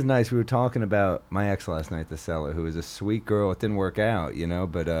 It is nice. We were talking about my ex last night, the seller, who was a sweet girl. It didn't work out, you know,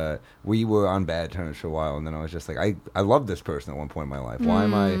 but we were on bad terms for a while, and then I was just like, I loved this person at one point in my life. Why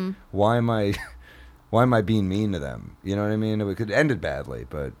am I being mean to them? You know what I mean? It could end it badly,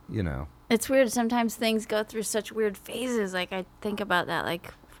 but you know. It's weird. Sometimes things go through such weird phases. Like I think about that.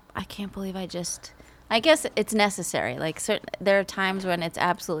 Like I can't believe I guess it's necessary. Like there are times when it's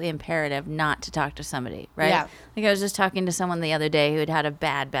absolutely imperative not to talk to somebody, right? Yeah. Like I was just talking to someone the other day who had had a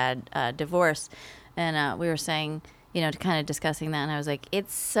bad divorce, and we were saying, kind of discussing that, and I was like,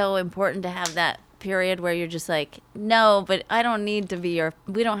 it's so important to have that period where you're just like, no, but I don't need to be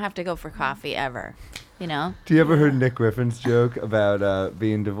we don't have to go for coffee ever, you know? Do you ever heard Nick Griffin's joke about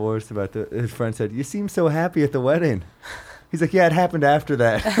being divorced? His friend said, "You seem so happy at the wedding." He's like, "Yeah, it happened after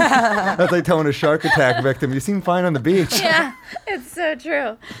that." That's like telling a shark attack victim, "You seem fine on the beach." Yeah, it's so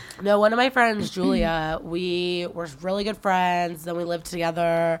true. No, one of my friends, Julia, we were really good friends. Then we lived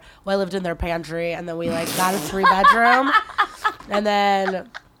together. Well, I lived in their pantry, and then we like got a 3-bedroom. And then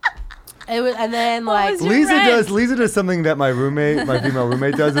It was, and then like was your Lisa does something that my female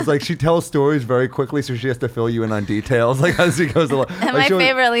roommate does. It's like she tells stories very quickly, so she has to fill you in on details like as she goes along. And my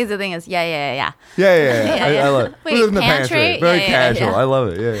favorite Lisa thing is yeah. Yeah. I love it. Wait, We live in the pantry? pantry. Very Yeah. casual. I love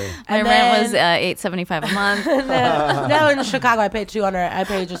it. Yeah. My And rent was then- $8.75 a month. no, in Chicago I paid $200. I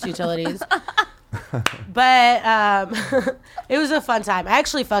paid just utilities. But it was a fun time. I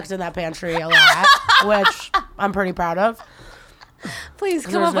actually fucked in that pantry a lot, which I'm pretty proud of. Please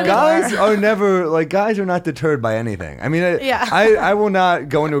come There's up no with Guys are never like guys are not deterred by anything. I mean, Yeah. I will not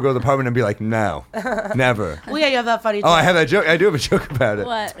go into a girl's apartment and be like, no, never. Well, yeah, you have that funny. Oh, I have that joke. I do have a joke about it.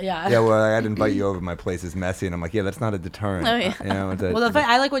 what? Yeah. Yeah, well, I'd invite you over. My place is messy, and I'm like, yeah, that's not a deterrent. Oh, yeah. You know, it's a- Well,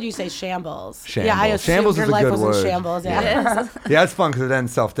 I like when you say shambles. Yeah, I Shambles. assumed Shambles your is a life good was word. in shambles. Yeah. yeah, it's fun because it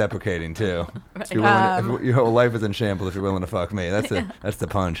ends self-deprecating too. If you're willing, if your whole life is in shambles, if you're willing to fuck me, that's the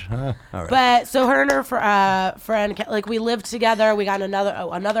punch. Huh? All right. But so her and her friend, like we lived together. We got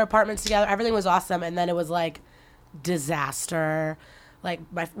another apartment together. Everything was awesome, and then it was like disaster, like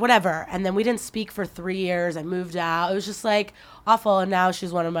whatever. And then we didn't speak for 3 years. I moved out. It was just like awful. And now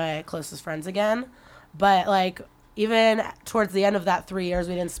she's one of my closest friends again. But like even towards the end of that 3 years,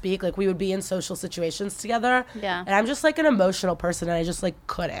 we didn't speak. Like we would be in social situations together. Yeah. And I'm just like an emotional person, and I just like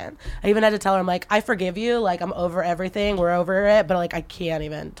couldn't. I even had to tell her, I'm like, I forgive you. Like I'm over everything. We're over it. But like I can't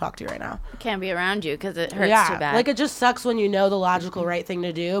even talk to you right now. Can't be around you because it hurts too bad. Like it just sucks when you know the logical right thing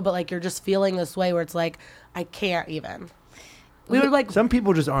to do, but like you're just feeling this way where it's like I can't even. We were like, Some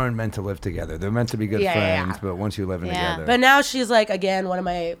people just aren't meant to live together. They're meant to be good Yeah, yeah, friends, yeah. but once you're living Yeah. together, but now she's like again one of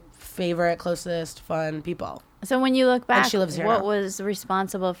my favorite, closest, fun people. So when you look back, she lives here what now. was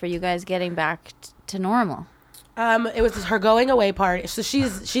responsible for you guys getting back to normal? It was her going away party. So she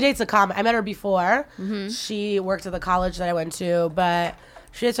dates a comic. I met her before. She worked at the college that I went to, but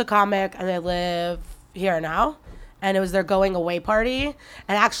she dates a comic, and they live here now. And it was their going away party.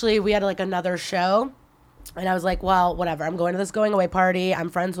 And actually, we had like another show. And I was like, well, whatever. I'm going to this going away party. I'm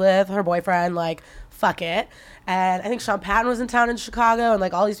friends with her boyfriend. Like, fuck it. And I think Sean Patton was in town in Chicago, and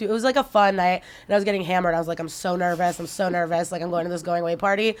like all these people. It was like a fun night, and I was getting hammered. I was like, I'm so nervous. Like, I'm going to this going away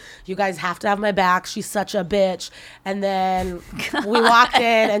party. You guys have to have my back. She's such a bitch. And then we walked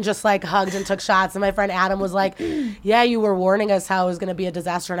in and just like hugged and took shots. And my friend Adam was like, yeah, you were warning us how it was going to be a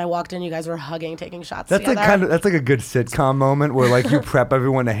disaster. And I walked in, you guys were hugging, taking shots that's together. that's like a good sitcom moment where like you prep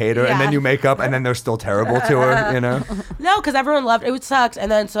everyone to hate her, and Yeah. then you make up, and then they're still terrible to her. You know. No, because everyone loved it. It sucked.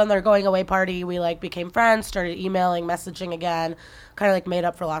 And then so on their going away party, we like became friends, started emailing, messaging again, kind of like made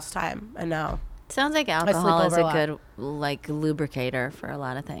up for lost time. And now, Sounds like sleep alcohol is over a a lot. good like lubricator for a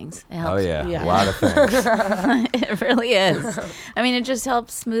lot of things. It Oh helps. yeah, Yeah. a lot of things. It really is. I mean, it just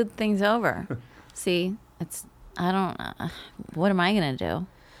helps smooth things over. See, I don't know. What am I going to do?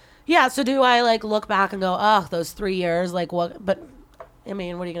 yeah. So do I like look back and go, oh, those 3 years, like what? But I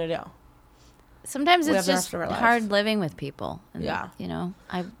mean, what are you gonna do? Sometimes We it's have the just rest of our lives. hard living with people. And, Yeah. You know,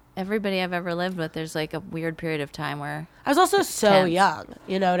 everybody I've ever lived with, there's like a weird period of time where I was also so Tense. young.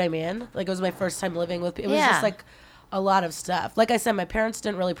 You know what I mean? Like it was my first time living with people. It was Yeah. just like a lot of stuff. Like I said, my parents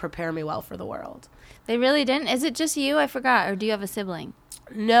didn't really prepare me well for the world. they really didn't. Is it just you? I forgot. Or do you have a sibling?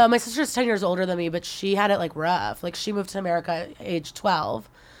 No, my sister's 10 years older than me, but she had it like rough. Like she moved to America at age 12.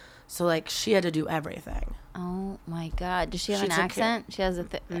 So like she had to do everything. Oh my God. Does she have She an took care- accent? She has a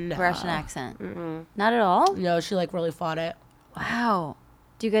No. Russian accent. Not at all? No, she like really fought it. Wow.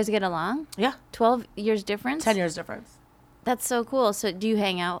 Do you guys get along? Yeah. 12 years difference? 10 years difference. That's so cool. So do you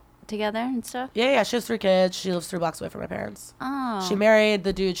hang out together and stuff? Yeah. She has 3 kids. She lives 3 blocks away from my parents. Oh. She married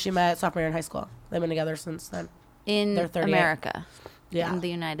the dude she met sophomore year in high school. They've been together since then. in they're 38. America. Yeah. In the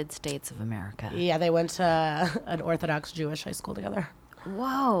United States of America. Yeah, they went to an Orthodox Jewish high school together.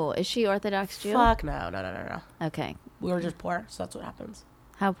 Whoa. Is she Orthodox Jew? Fuck no. Okay. We were just poor, so that's what happens.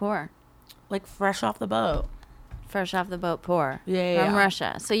 How poor? Like fresh off the boat. Fresh off the boat, poor. Yeah. From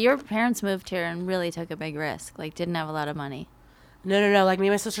Russia. So your parents moved here and really took a big risk. Like, didn't have a lot of money. No. Like me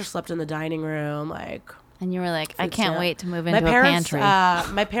and my sister slept in the dining room. Like And you were like, I food can't stamp. wait to move into a pantry.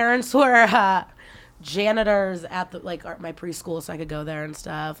 My parents were janitors at the my preschool, so I could go there and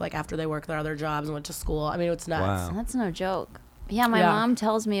stuff. Like after they worked their other jobs and went to school. I mean, it's nuts. Wow. That's no joke. Yeah, my Yeah. mom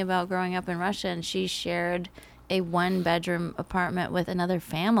tells me about growing up in Russia, and she shared a 1-bedroom apartment with another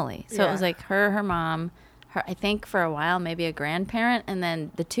family. So it Yeah. was like her mom, her, I think for a while, maybe a grandparent, and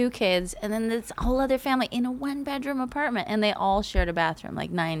then the 2 kids, and then this whole other family in a 1-bedroom apartment, and they all shared a bathroom,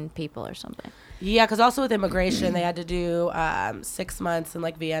 like 9 people or something. Yeah, because also with immigration, they had to do 6 months in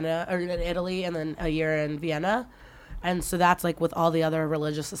like Vienna or in Italy, and then a year in Vienna. And so that's like with all the other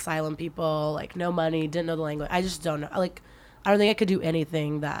religious asylum people, like no money, didn't know the language. I just don't know. Like, I don't think I could do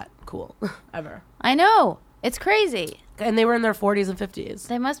anything that cool ever. I know. It's crazy. And they were in their 40s and 50s.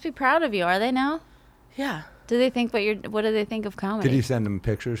 They must be proud of you. Are they now? Yeah. Do they think what do they think of comedy? Did you send them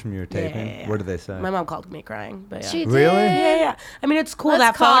pictures from your taping? Yeah. What did they say? My mom called me crying, but yeah. She did. Really? Yeah. I mean, it's cool, Let's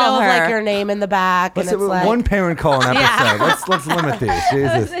that photo call of her. like your name in the back, Let's and it's like one parent call an episode. Let's limit these.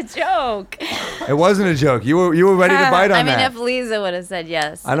 Jesus, It's a joke. it wasn't a joke. You were ready to bite on I mean, that. if Lisa would have said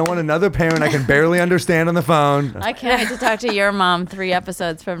yes. I don't want another parent I can barely understand on the phone. I can't wait to talk to your mom 3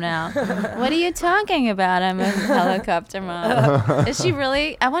 episodes from now. What are you talking about? I'm a helicopter mom. Is she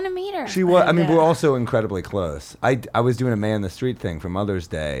really? I want to meet her. She was. I mean, Yeah. we're also incredibly close. I was doing a Man in the Street thing for Mother's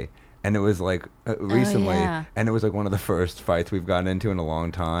Day, and it was like recently, yeah. and it was like one of the first fights we've gotten into in a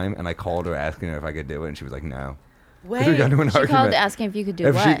long time. And I called her asking her if I could do it, and she was like, "No." wait. We got into an She argument. called asking if you could do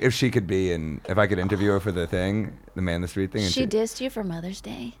if what? she could be in, if I could interview her for the thing, the Man in the Street thing. And She dissed you for Mother's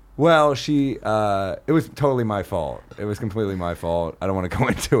Day. Well, it was totally my fault. It was completely my fault. I don't want to go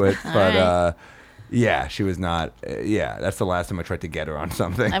into it, but right. yeah, she was not. Yeah, that's the last time I tried to get her on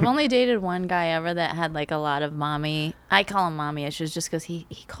something. I've only dated one guy ever that had like a lot of mommy. I call him mommy issues just because he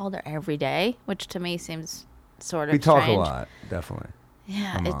called her every day, which to me seems sort of we talk strange. a lot, definitely.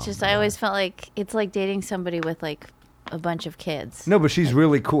 Yeah, My it's mom, just I always felt like it's like dating somebody with like a bunch of kids. No, but she's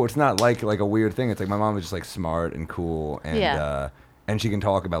really cool. It's not like a weird thing. It's like my mom is just like smart and cool, and Yeah. and she can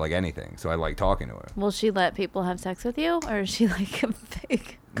talk about like anything. So I like talking to her. Will she let people have sex with you, or is she like a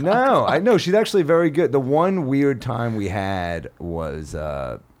fake? No, I know she's actually very good. The one weird time we had was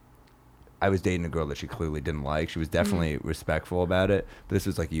I was dating a girl that she clearly didn't like. She was definitely respectful about it. But this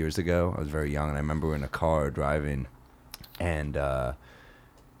was like years ago. I was very young, and I remember we were in a car driving, and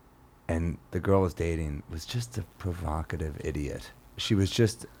the girl I was dating was just a provocative idiot. She was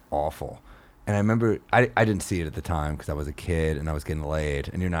just awful. And I remember I didn't see it at the time because I was a kid and I was getting laid,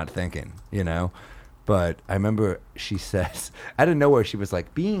 and you're not thinking, you know. But I remember she says, out of nowhere, she was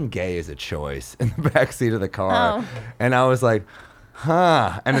like, being gay is a choice in the back seat of the car. Oh. And I was like,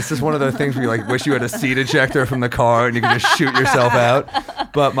 huh. And it's just one of those things where you like wish you had a seat ejector from the car and you could just shoot yourself out.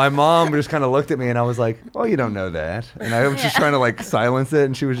 But my mom just kind of looked at me and I was like, well, you don't know that. And I was just trying to like silence it.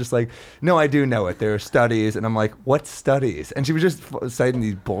 And she was just like, no, I do know it. There are studies. And I'm like, what studies? And she was just citing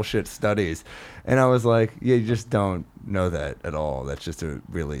these bullshit studies. And I was like, yeah, you just don't know that at all. That's just a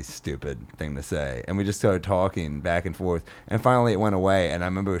really stupid thing to say. And we just started talking back and forth. And finally it went away. And I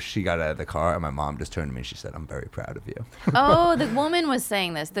remember she got out of the car and my mom just turned to me and she said, I'm very proud of you. Oh, the woman was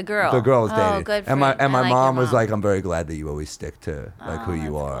saying this. The girl. The girl was dating. Oh, good for and my you. I like mom your was like, I'm very glad that you always stick to like who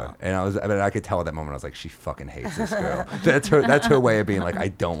you that's are. cool. And I could tell at that moment I was like, she fucking hates this girl. That's her way of being like, I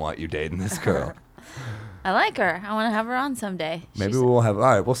don't want you dating this girl. I like her. I want to have her on someday. Maybe She's- we'll have. All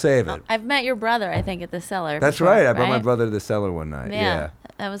right, we'll save it. I've met your brother, I think, at the cellar. That's before, right. I brought my right? brother to the cellar one night. Yeah.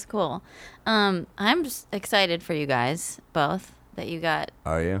 That was cool. I'm just excited for you guys both that you got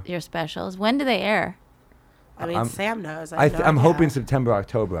Are you? your specials. When do they air? I mean, I'm- Sam knows. I have no I'm idea. hoping September,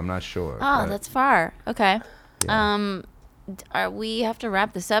 October. I'm not sure. Oh, but- that's far. Okay. Yeah. We have to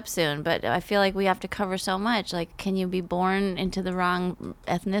wrap this up soon, but I feel like we have to cover so much. Like, can you be born into the wrong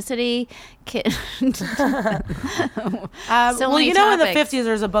ethnicity? So well, many you know, in the topics. 50s,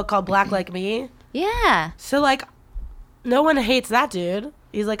 there's a book called Black Like Me. Yeah. So, like, no one hates that dude.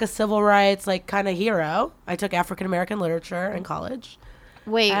 He's like a civil rights, like, kind of hero. I took African American literature in college.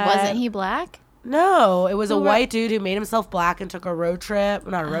 Wait, wasn't he black? No, it was a Who wrote- white dude who made himself black and took a road trip.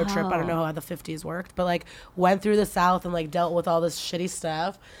 Not a road trip. I don't Oh. know how the 50s worked, but like went through the South and like dealt with all this shitty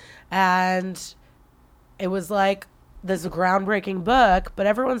stuff. And it was like this groundbreaking book, but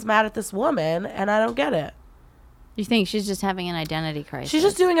everyone's mad at this woman, and I don't get it. You think she's just having an identity crisis? She's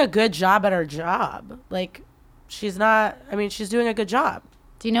just doing a good job at her job. Like, she's not, I mean, she's doing a good job.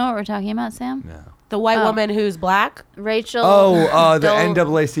 Do you know what we're talking about, Sam? No. The white Oh. woman who's black. Rachel. Oh, the Dole-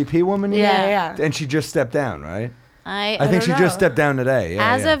 NAACP woman? you Yeah, mean? yeah. And she just stepped down, right? I I think don't she just know. stepped down today.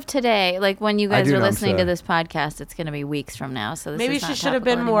 Yeah, As yeah. of today, like when you guys do are know, I'm listening to sorry. this podcast, it's going to be weeks from now. So this Maybe is she not should have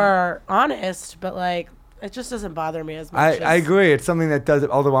been topical anymore. more honest, but like, it just doesn't bother me as much. I as- agree. It's something that does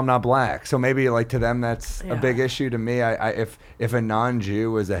it. Although I'm not black, so maybe like to them that's Yeah. a big issue. To me, if a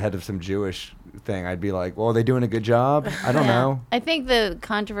non-Jew was ahead of some Jewish thing, I'd be like, well, are they doing a good job? I don't Yeah. know. I think the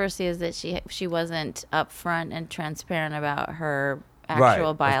controversy is that she wasn't upfront and transparent about her Right, actual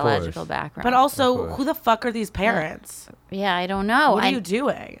of biological course. background. But also, course. who the fuck are these parents? yeah, I don't know. What are you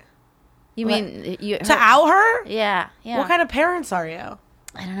doing? You mean you To out her? Yeah, yeah. What kind of parents are you?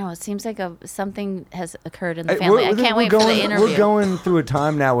 I don't know. It seems like something has occurred in the Hey, family. I can't wait for the interview. We're going through a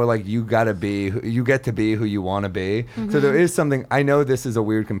time now where like you get to be who you want to be. Mm-hmm. So there is something. I know this is a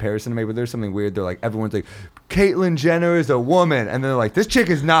weird comparison to me, but there's something weird. They're like everyone's like, Caitlyn Jenner is a woman, and they're like, this chick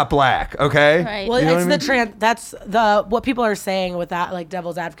is not black, okay? Right. Well, You know it's what I the mean? that's the what people are saying with that, like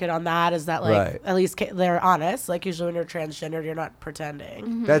devil's advocate on that is that like Right. at least they're honest. Like usually when you're transgender, you're not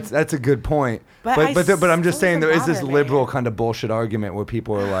pretending. That's a good point. But But I'm just saying there is this bother me. liberal kind of bullshit argument where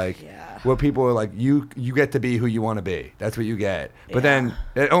people are like, you get to be who you want to be. That's what you get. But then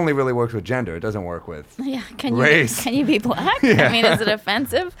it only really works with gender. It doesn't work with. Yeah, Race. Can you be black? I mean, is it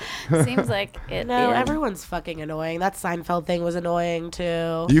offensive? Seems like it. No, is. everyone's fucking annoying. That Seinfeld thing was annoying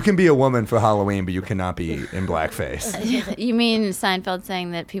too. You can be a woman for Halloween, but you cannot be in blackface. You mean Seinfeld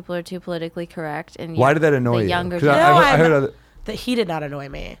saying that people are too politically correct? And Why did that annoy the you? younger 'Cause generation? I heard other, That he did not annoy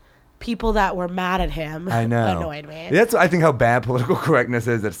me. People that were mad at him I know. annoyed me. That's I think how bad political correctness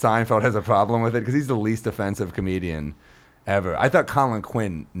is that Seinfeld has a problem with it because he's the least offensive comedian ever. I thought Colin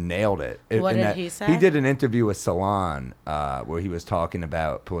Quinn nailed it. What in did that he say? He did an interview with Salon where he was talking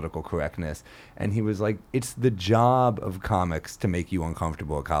about political correctness, and he was like, "It's the job of comics to make you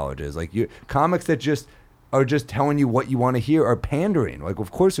uncomfortable at colleges. Like comics that just are just telling you what you want to hear are pandering. Like, of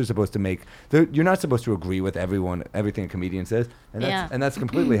course, they're supposed to make. You're not supposed to agree with everything a comedian says, and that's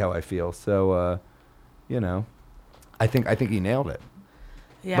completely how I feel. So, I think he nailed it.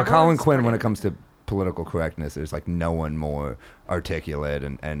 Yeah, But Colin everyone's Quinn, when funny. it comes to political correctness, there's like no one more articulate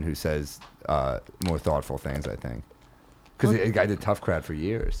and who says more thoughtful things, I think. Because the guy did Tough Crowd for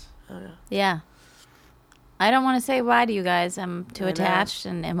years. Yeah. I don't want to say bye to you guys. I'm too I know. attached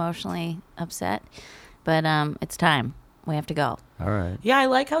and emotionally upset. But it's time. We have to go. All right. Yeah, I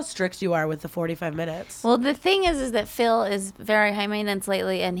like how strict you are with the 45 minutes. Well, the thing is that Phil is very high maintenance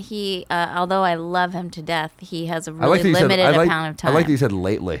lately, and he, although I love him to death, he has a I like that really you said. limited I amount of time. like that you said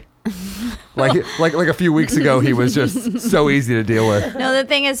lately. like a few weeks ago, he was just so easy to deal with. No, the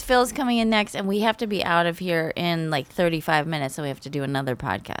thing is, Phil's coming in next, and we have to be out of here in like 35 minutes, so we have to do another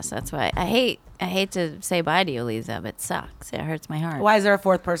podcast. That's why I hate to say bye to you, Lisa, but it sucks. It hurts my heart. Why is there a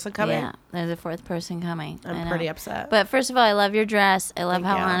fourth person coming? Yeah, there's a fourth person coming. I I'm know. pretty upset. But first of all, I love your dress. I love Thank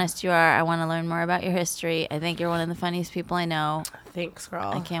how you. honest you are. I want to learn more about your history. I think you're one of the funniest people I know. Thanks,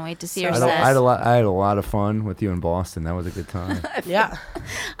 girl. I can't wait to see So your I set. had a lot of fun with you in Boston. That was a good time. Yeah.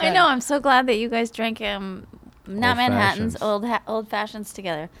 I know. I'm so glad that you guys drank not Old Manhattans, fashions. old fashions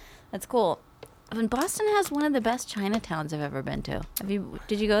together. That's cool. And Boston has one of the best Chinatowns I've ever been to.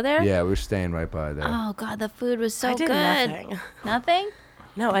 Did you go there? Yeah, we're staying right by there. Oh God, the food was so I did good. nothing. Nothing?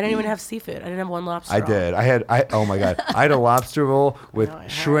 No, I didn't even have seafood. I didn't have one lobster. I roll. did. Oh my god. I had a lobster roll with No, I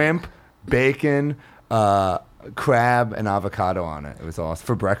haven't. shrimp, bacon, crab, and avocado on it. It was awesome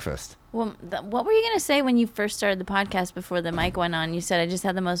for breakfast. Well, what were you gonna say when you first started the podcast before the mic went on? You said I just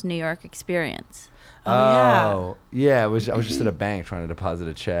had the most New York experience. Oh, yeah. I was just at a bank trying to deposit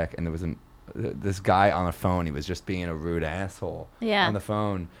a check, and there was this guy on the phone. He was just being a rude asshole Yeah. on the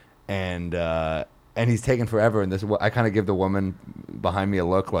phone, and he's taking forever. And I kind of give the woman behind me a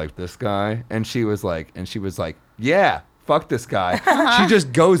look like, this guy, and she was like, yeah. Fuck this guy. She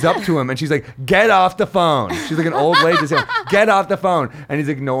just goes up to him and she's like, get off the phone. She's like an old lady just saying, get off the phone. And he's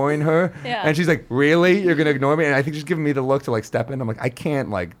ignoring her. Yeah. And she's like, really? You're going to ignore me? And I think she's giving me the look to like step in. I'm like, I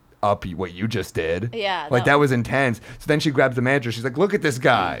can't like up what you just did. Yeah, Like no. that was intense. So then she grabs the manager. She's like, look at this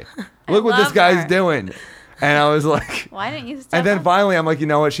guy. Look what this love guy's her. doing. And I was like, Why didn't you step and then up? finally, I'm like, you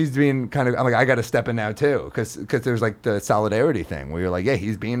know what? She's being kind of. I'm like, I got to step in now too, because there's like the solidarity thing where you're like, yeah,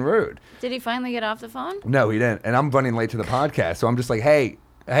 he's being rude. Did he finally get off the phone? No, he didn't. And I'm running late to the podcast, so I'm just like, hey,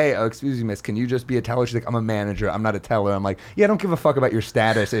 excuse me, miss, can you just be a teller? She's like, I'm a manager. I'm not a teller. I'm like, yeah, I don't give a fuck about your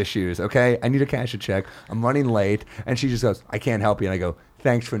status issues, okay? I need to cash a check. I'm running late, and she just goes, I can't help you. And I go,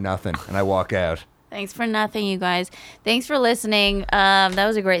 thanks for nothing, and I walk out. Thanks for nothing, you guys. Thanks for listening. That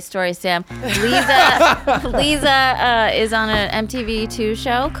was a great story, Sam. Lisa is on an MTV2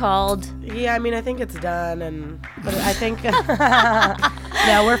 show called. yeah. I mean, I think it's done, but I think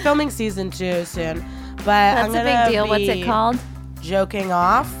no, we're filming season 2 soon. But That's I'm a gonna big deal. What's it be called? Joking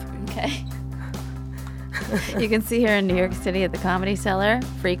off. Okay. You can see her in New York City at the Comedy Cellar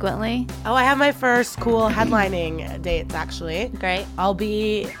frequently. Oh, I have my first cool headlining dates actually. Great. I'll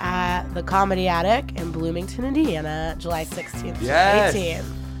be at the Comedy Attic in Bloomington, Indiana, July 16th to Yes. 18th.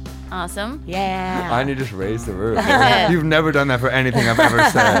 Awesome. Yeah. I need to just raise the roof. did. You've never done that for anything I've ever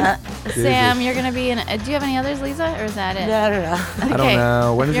said. Sam, you're going to be in. Do you have any others, Lisa, or is that it? No. I don't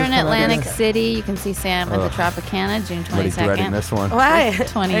know. When is You're this in come out Atlantic again? City. You can see Sam at the Ugh. Tropicana, June Everybody's dreading 22nd. this one. Why? Are you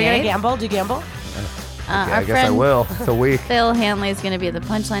 28th. gonna gamble? Do you gamble? Yeah, Our I guess I friend will. It's a week. Phil Hanley is going to be at the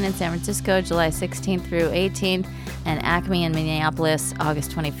Punchline in San Francisco, July 16th through 18th, and Acme in Minneapolis,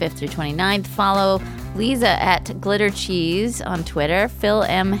 August 25th through 29th. Follow Lisa at Glitter Cheese on Twitter, Phil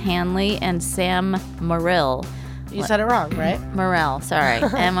M. Hanley, and Sam Morrill You said it wrong, right? Morril, sorry.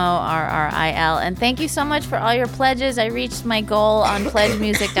 Morril. And thank you so much for all your pledges. I reached my goal on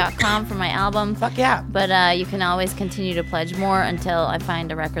pledgemusic.com for my album. Fuck yeah. But you can always continue to pledge more until I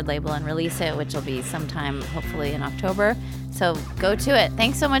find a record label and release it, which will be sometime, hopefully, in October. So go to it.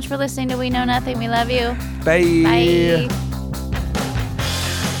 Thanks so much for listening to We Know Nothing. We love you. Bye. Bye.